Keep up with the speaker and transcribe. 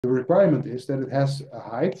the requirement is that it has a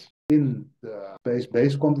height in the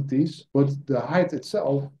base quantities, but the height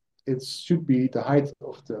itself, it should be the height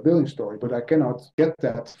of the building story, but I cannot get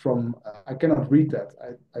that from, I cannot read that.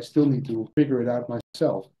 I still need to figure it out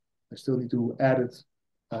myself. I still need to add it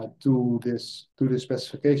to this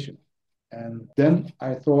specification. And then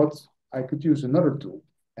I thought I could use another tool.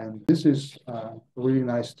 And this is a really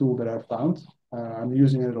nice tool that I found. I'm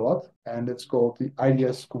using it a lot, and it's called the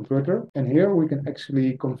IDS converter. And here we can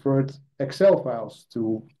actually convert Excel files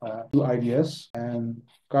to IDS. And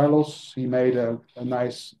Carlos, he made a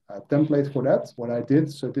nice template for that. What I did,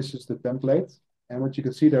 so this is the template. And what you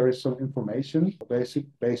can see, there is some information, basic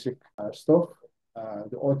stuff,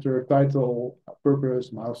 the author, title,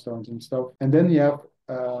 purpose, milestones and stuff. And then you have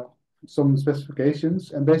some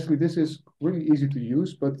specifications, and basically this is really easy to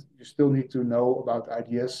use, but you still need to know about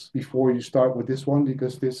IDS before you start with this one,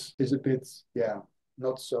 because this is a bit,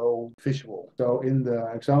 not so visual. So in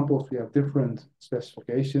the examples, we have different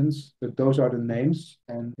specifications, but those are the names.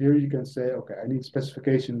 And here you can say, okay, I need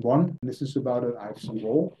specification 1, and this is about an IFC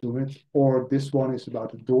wall, do it. Or this one is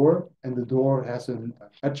about a door, and the door has an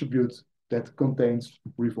attribute that contains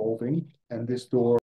revolving, and this door